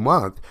single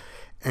month.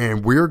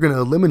 And we're going to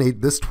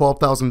eliminate this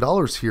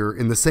 $12,000 here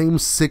in the same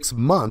 6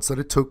 months that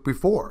it took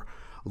before,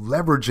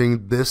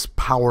 leveraging this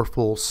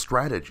powerful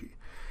strategy.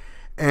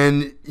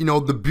 And,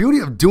 the beauty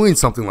of doing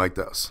something like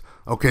this,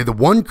 okay, the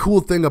one cool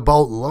thing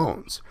about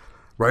loans,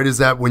 right, is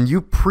that when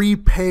you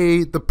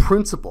prepay the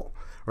principal,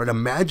 right,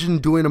 imagine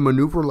doing a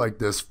maneuver like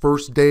this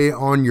first day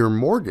on your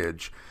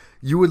mortgage,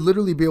 you would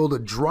literally be able to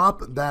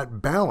drop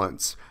that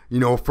balance,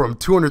 from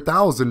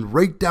 200,000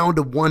 right down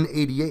to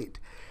 188.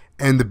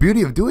 And the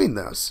beauty of doing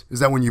this is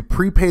that when you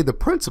prepay the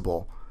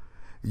principal,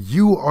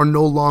 you are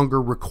no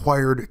longer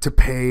required to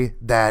pay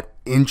that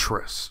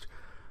interest.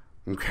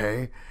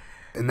 Okay?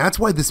 And that's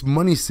why this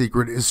money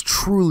secret is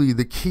truly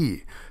the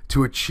key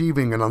to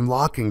achieving and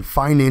unlocking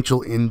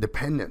financial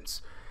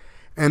independence.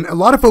 And a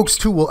lot of folks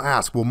too will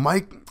ask, well,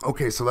 Mike,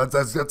 okay, so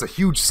that's a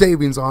huge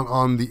savings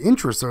on the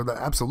interest. Or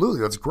absolutely,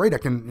 that's great. I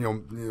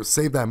can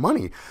save that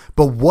money.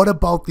 But what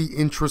about the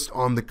interest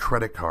on the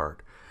credit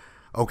card?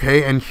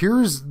 Okay, and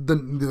here's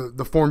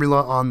the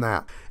formula on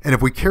that. And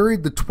if we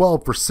carried the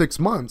 12 for 6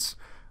 months,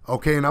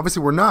 okay, and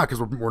obviously we're not,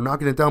 because we're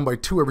knocking it down by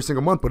 2 every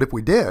single month. But if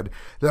we did,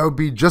 that would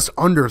be just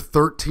under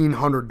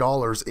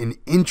 $1,300 in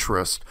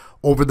interest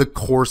over the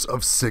course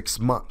of 6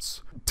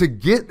 months. To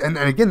get, and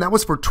again, that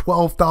was for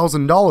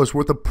 $12,000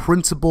 worth of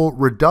principal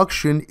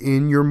reduction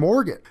in your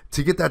mortgage.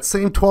 To get that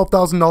same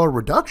 $12,000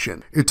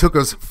 reduction, it took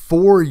us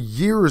 4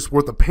 years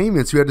worth of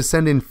payments. You had to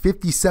send in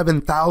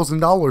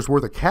 $57,000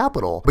 worth of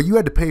capital, but you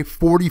had to pay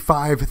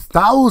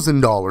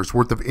 $45,000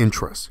 worth of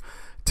interest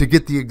to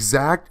get the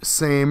exact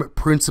same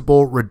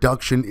principal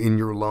reduction in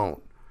your loan.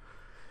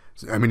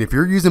 I mean, if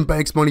you're using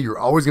bank's money, you're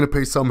always going to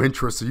pay some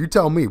interest. So you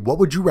tell me, what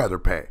would you rather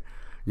pay?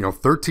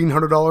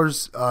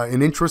 $1,300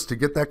 in interest to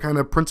get that kind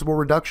of principal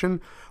reduction,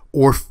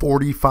 or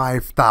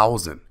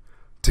 $45,000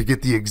 to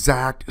get the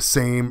exact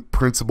same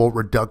principal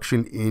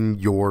reduction in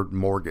your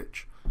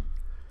mortgage?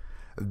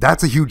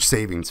 That's a huge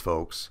savings,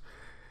 folks.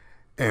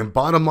 And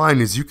bottom line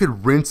is, you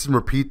could rinse and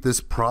repeat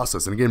this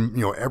process. And again,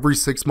 every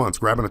 6 months,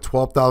 grabbing a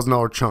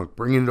 $12,000 chunk,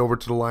 bringing it over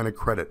to the line of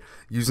credit,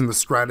 using the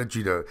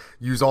strategy to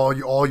use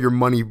all your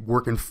money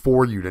working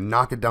for you to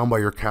knock it down by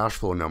your cash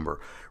flow number.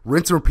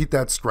 Rinse and repeat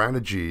that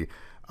strategy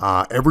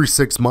every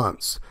 6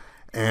 months.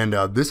 And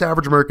this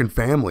average American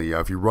family,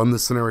 if you run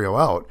this scenario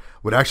out,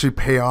 would actually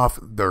pay off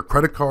their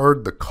credit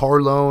card, the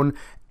car loan,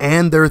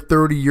 and their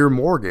 30-year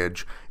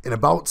mortgage in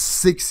about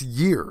 6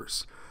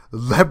 years,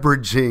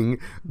 leveraging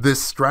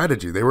this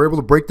strategy. They were able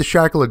to break the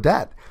shackle of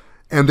debt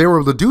And they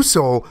were able to do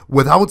so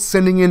without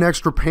sending in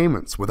extra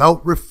payments,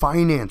 without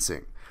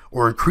refinancing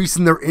or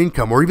increasing their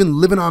income or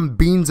even living on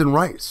beans and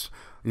rice.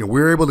 We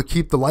were able to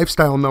keep the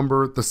lifestyle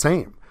number the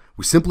same.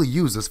 We simply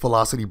use this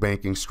velocity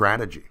banking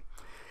strategy.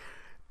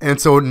 And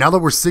so now that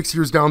we're 6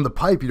 years down the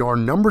pipe, our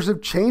numbers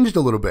have changed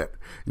a little bit.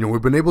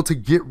 We've been able to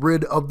get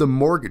rid of the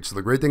mortgage. So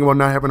the great thing about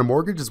not having a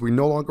mortgage is we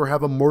no longer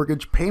have a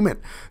mortgage payment.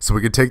 So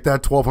we could take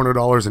that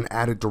 $1,200 and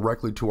add it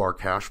directly to our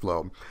cash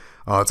flow.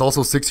 It's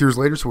also 6 years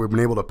later, so we've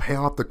been able to pay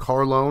off the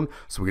car loan.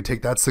 So we could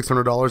take that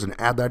 $600 and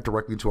add that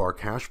directly to our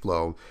cash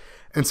flow.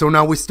 And so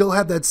now we still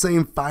have that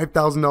same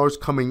 $5,000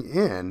 coming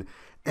in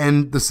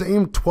and the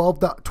same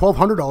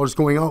 $1,200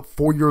 going out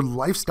for your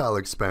lifestyle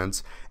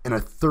expense and a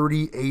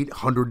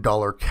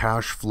 $3,800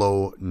 cash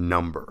flow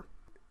number.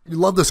 You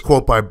love this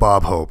quote by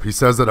Bob Hope. He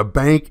says that a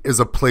bank is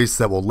a place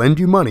that will lend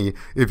you money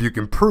if you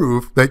can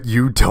prove that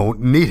you don't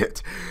need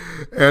it.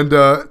 And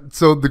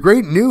so the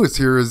great news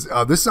here is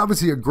this is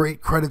obviously a great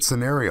credit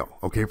scenario,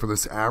 okay, for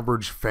this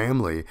average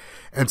family.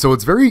 And so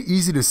it's very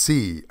easy to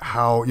see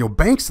how,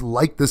 banks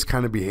like this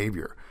kind of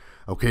behavior.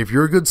 Okay, if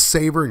you're a good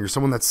saver and you're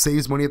someone that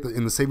saves money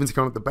in the savings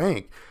account at the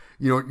bank,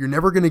 you're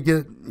never going to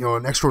get,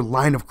 an extra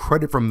line of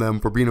credit from them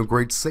for being a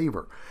great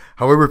saver.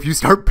 However, if you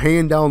start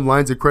paying down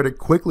lines of credit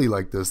quickly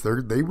like this,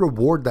 they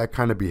reward that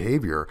kind of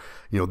behavior.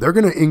 They're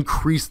going to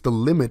increase the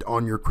limit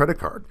on your credit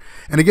card.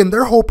 And again,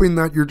 they're hoping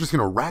that you're just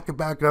going to rack it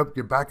back up,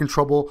 get back in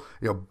trouble,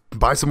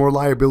 buy some more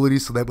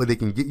liabilities so that way they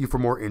can get you for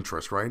more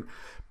interest, right?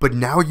 But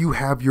now you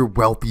have your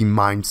wealthy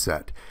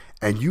mindset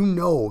and you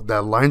know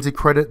that lines of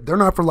credit, they're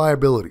not for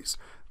liabilities.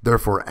 They're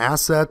for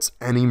assets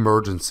and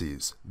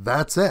emergencies.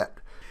 That's it.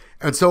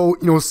 And so,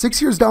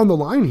 6 years down the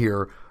line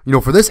here,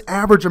 for this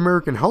average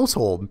American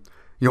household,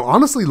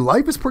 honestly,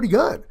 life is pretty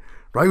good,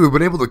 right? We've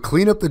been able to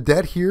clean up the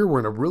debt here. We're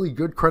in a really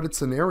good credit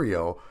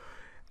scenario,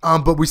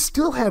 but we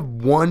still have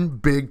one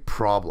big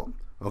problem,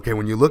 okay?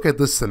 When you look at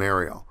this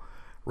scenario,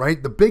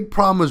 right? The big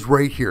problem is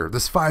right here,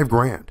 this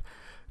 $5,000,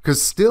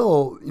 because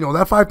still,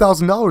 that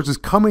 $5,000 is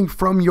coming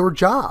from your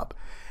job.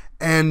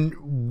 And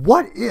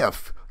what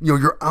if,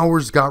 your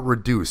hours got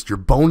reduced, your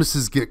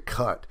bonuses get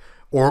cut,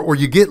 or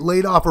you get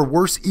laid off, or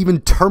worse,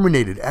 even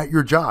terminated at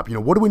your job?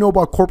 What do we know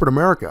about corporate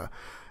America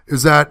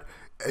is that,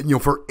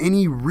 for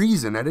any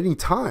reason, at any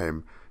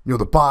time,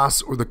 the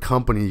boss or the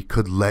company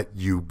could let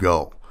you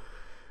go.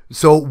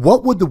 So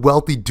what would the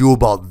wealthy do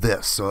about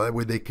this so that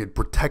way they could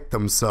protect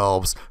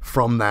themselves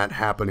from that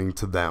happening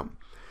to them?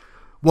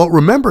 Well,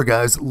 remember,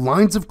 guys,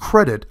 lines of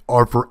credit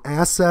are for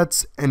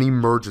assets and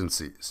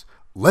emergencies.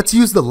 Let's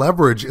use the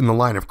leverage in the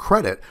line of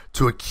credit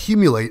to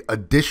accumulate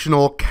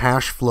additional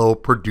cash flow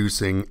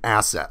producing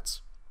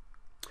assets.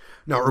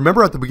 Now,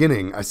 remember at the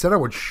beginning, I said I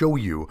would show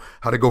you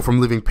how to go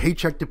from living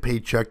paycheck to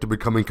paycheck to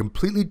becoming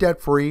completely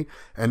debt-free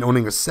and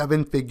owning a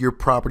 7-figure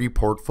property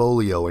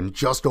portfolio in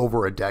just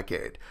over a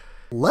decade.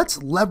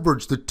 Let's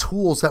leverage the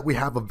tools that we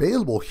have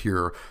available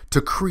here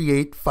to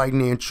create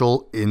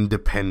financial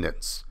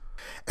independence.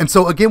 And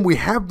so again, we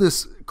have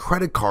this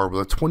credit card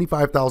with a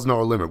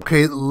 $25,000 limit.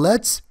 Okay,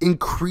 let's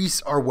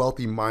increase our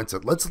wealthy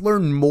mindset. Let's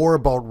learn more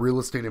about real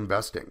estate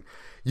investing.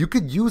 You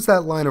could use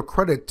that line of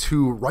credit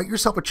to write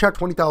yourself a check,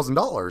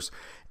 $20,000,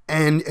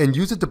 and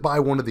use it to buy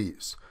one of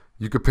these.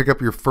 You could pick up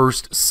your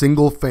first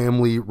single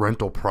family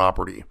rental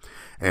property.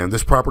 And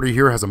this property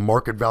here has a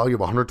market value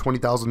of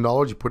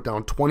 $120,000. You put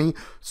down 20,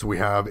 so we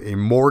have a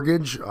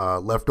mortgage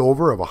left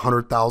over of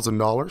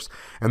 $100,000.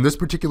 And this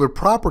particular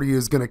property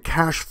is going to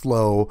cash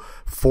flow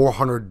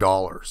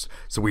 $400.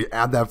 So we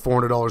add that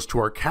 $400 to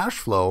our cash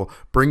flow,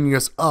 bringing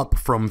us up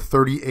from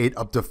 $3,800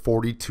 up to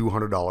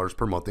 $4,200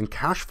 per month in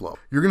cash flow.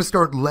 You're going to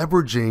start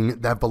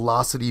leveraging that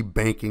velocity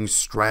banking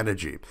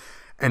strategy.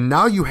 And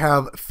now you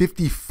have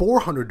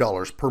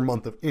 $5,400 per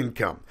month of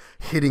income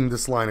hitting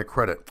this line of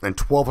credit and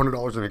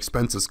 $1,200 in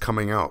expenses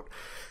coming out.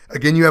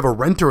 Again, you have a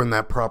renter in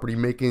that property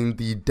making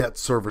the debt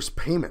service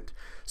payment.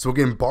 So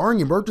again,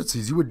 barring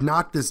emergencies, you would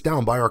knock this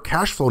down by our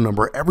cash flow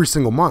number every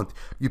single month.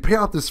 You pay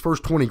out this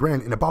first 20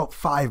 grand in about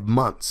 5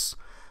 months,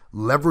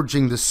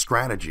 leveraging this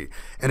strategy.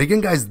 And again,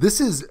 guys, this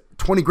is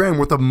 20 grand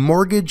worth of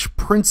mortgage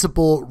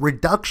principal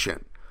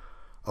reduction.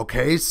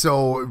 Okay,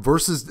 so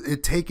versus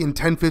it taking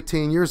 10,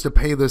 15 years to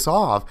pay this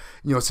off,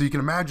 so you can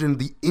imagine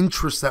the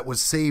interest that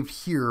was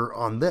saved here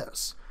on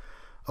this.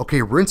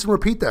 Okay, rinse and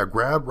repeat that.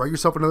 Write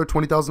yourself another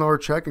 $20,000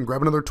 check and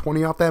grab another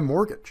 20 off that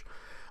mortgage.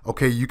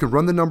 Okay, you can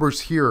run the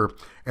numbers here,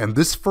 and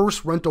this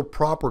first rental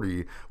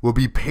property will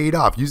be paid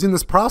off using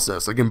this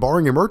process. Again,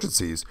 barring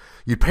emergencies,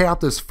 you pay out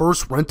this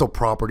first rental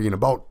property in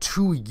about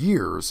 2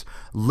 years,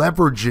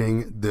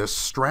 leveraging this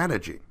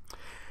strategy.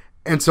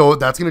 And so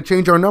that's going to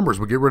change our numbers.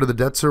 We'll get rid of the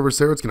debt service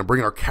there. It's going to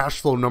bring our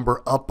cash flow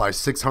number up by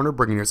 $600,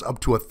 bringing us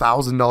up to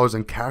 $1,000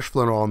 in cash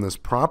flow on this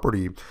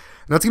property. And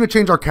that's going to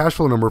change our cash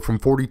flow number from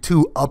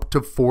 $4,200 up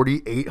to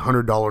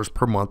 $4,800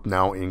 per month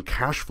now in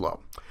cash flow.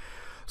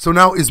 So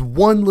now, is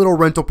one little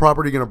rental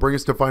property going to bring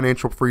us to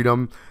financial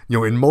freedom?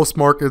 In most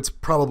markets,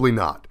 probably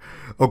not.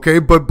 Okay,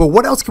 but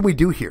what else can we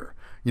do here?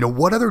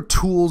 What other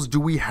tools do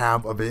we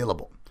have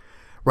available?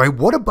 Right?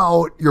 What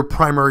about your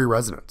primary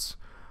residence?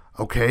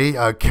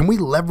 Okay, can we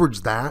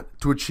leverage that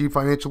to achieve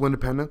financial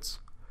independence?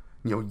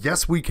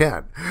 Yes, we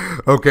can.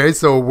 Okay,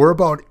 so we're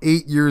about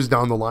 8 years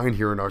down the line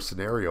here in our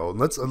scenario. And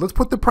let's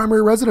put the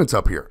primary residence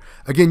up here.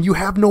 Again, you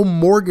have no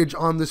mortgage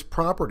on this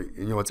property.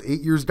 It's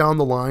 8 years down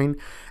the line,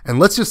 and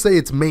let's just say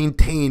it's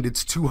maintained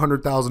its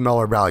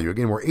 $200,000 value.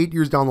 Again, we're 8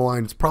 years down the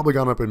line. It's probably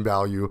gone up in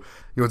value.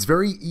 It's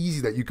very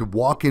easy that you could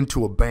walk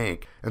into a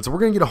bank, and so we're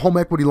going to get a home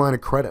equity line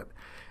of credit.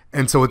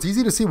 And so it's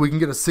easy to see we can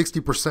get a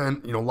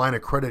 60%, line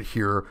of credit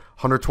here,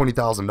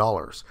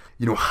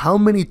 $120,000. How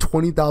many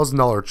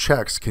 $20,000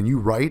 checks can you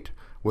write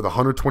with a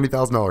 $120,000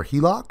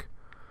 HELOC?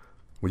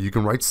 Well, you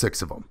can write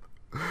 6 of them.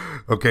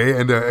 Okay,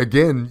 and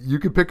again, you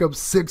could pick up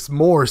 6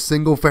 more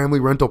single-family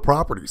rental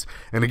properties.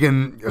 And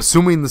again,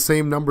 assuming the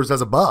same numbers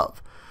as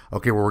above.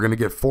 Okay, well, we're going to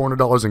get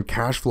 $400 in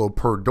cash flow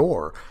per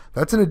door.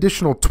 That's an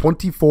additional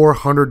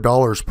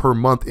 $2,400 per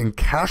month in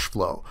cash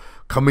flow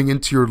coming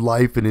into your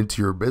life and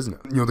into your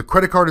business. The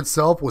credit card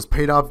itself was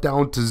paid off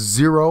down to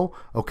 0.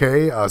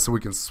 Okay, so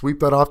we can sweep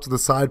that off to the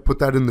side, put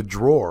that in the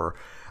drawer.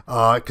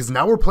 Because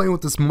now we're playing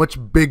with this much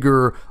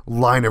bigger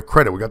line of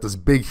credit. We got this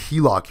big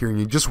HELOC here, and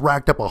you just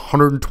racked up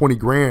 120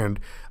 grand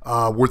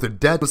worth of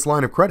debt. This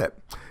line of credit.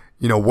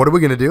 What are we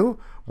going to do?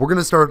 We're going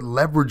to start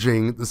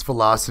leveraging this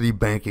velocity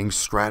banking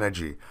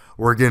strategy,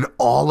 where again,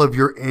 all of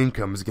your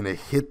income is going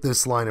to hit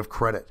this line of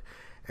credit.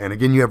 And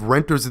again, you have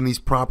renters in these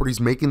properties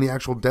making the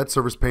actual debt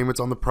service payments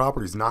on the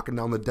properties, knocking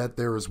down the debt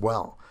there as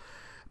well.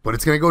 But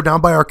it's going to go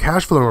down by our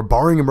cash flow number.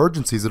 Barring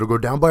emergencies, it'll go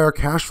down by our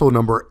cash flow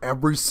number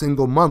every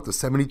single month, the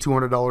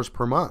 $7,200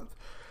 per month.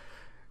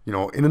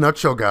 In a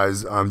nutshell,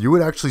 guys, you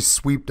would actually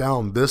sweep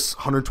down this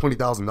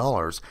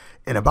 $120,000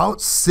 in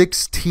about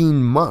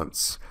 16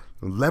 months,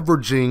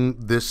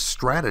 leveraging this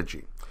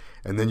strategy.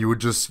 And then you would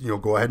just,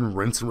 go ahead and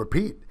rinse and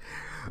repeat.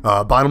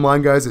 Bottom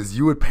line, guys, is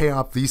you would pay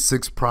off these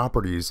 6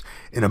 properties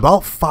in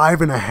about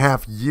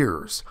 5.5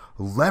 years,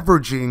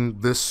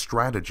 leveraging this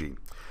strategy.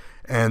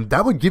 And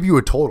that would give you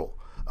a total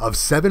of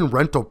 7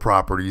 rental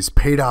properties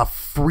paid off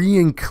free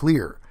and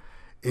clear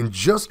in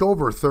just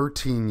over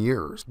 13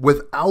 years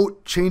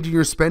without changing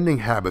your spending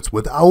habits,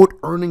 without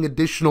earning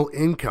additional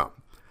income,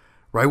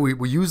 right?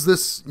 We use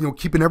this,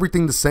 keeping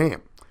everything the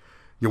same.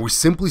 We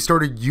simply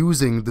started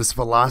using this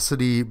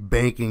velocity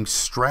banking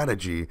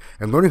strategy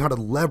and learning how to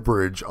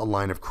leverage a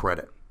line of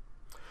credit.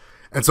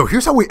 And so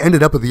here's how we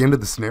ended up at the end of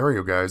the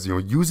scenario, guys.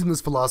 Using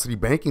this velocity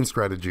banking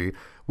strategy,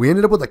 we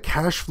ended up with a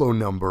cash flow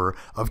number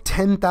of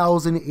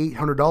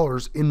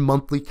 $10,800 in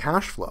monthly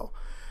cash flow.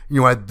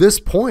 At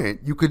this point,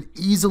 you could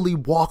easily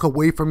walk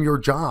away from your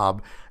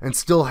job and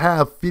still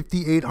have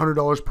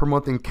 $5,800 per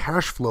month in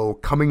cash flow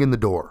coming in the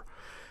door.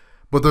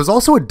 But there's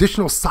also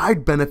additional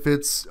side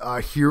benefits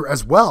here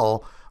as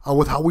well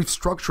with how we've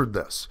structured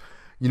this.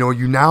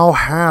 You now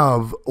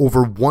have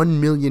over $1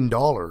 million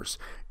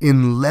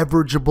in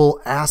leverageable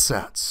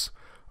assets.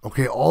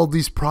 Okay, all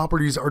these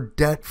properties are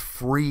debt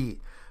free.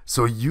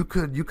 So you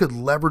could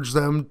leverage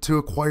them to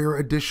acquire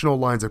additional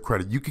lines of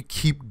credit. You could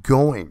keep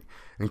going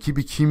and keep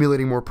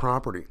accumulating more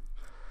property.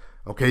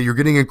 Okay, you're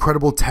getting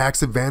incredible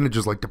tax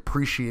advantages like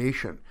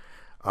depreciation.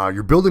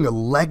 You're building a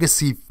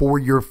legacy for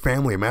your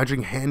family.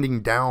 Imagine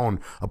handing down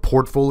a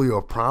portfolio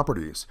of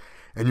properties.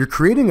 And you're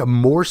creating a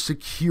more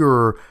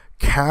secure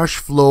cash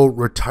flow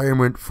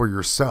retirement for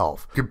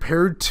yourself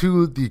compared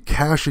to the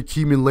cash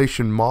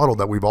accumulation model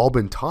that we've all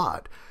been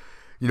taught.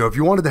 If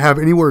you wanted to have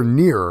anywhere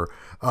near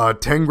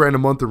 10 grand a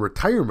month in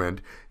retirement,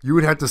 you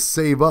would have to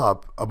save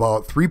up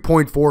about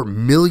 $3.4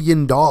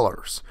 million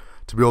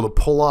to be able to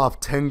pull off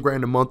 10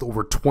 grand a month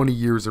over 20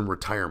 years in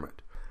retirement.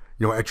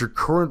 At your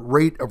current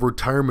rate of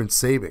retirement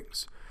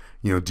savings,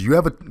 do you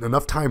have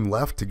enough time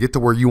left to get to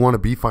where you want to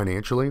be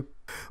financially?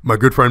 My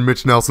good friend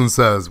Mitch Nelson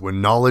says,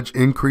 when knowledge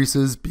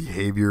increases,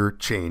 behavior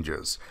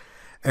changes.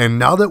 And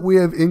now that we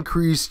have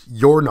increased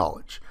your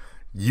knowledge,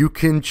 you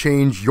can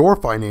change your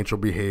financial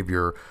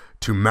behavior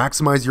to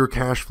maximize your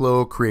cash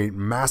flow, create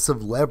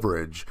massive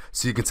leverage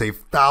so you can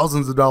save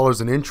thousands of dollars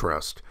in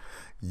interest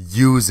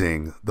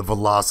using the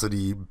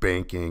velocity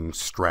banking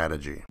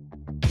strategy.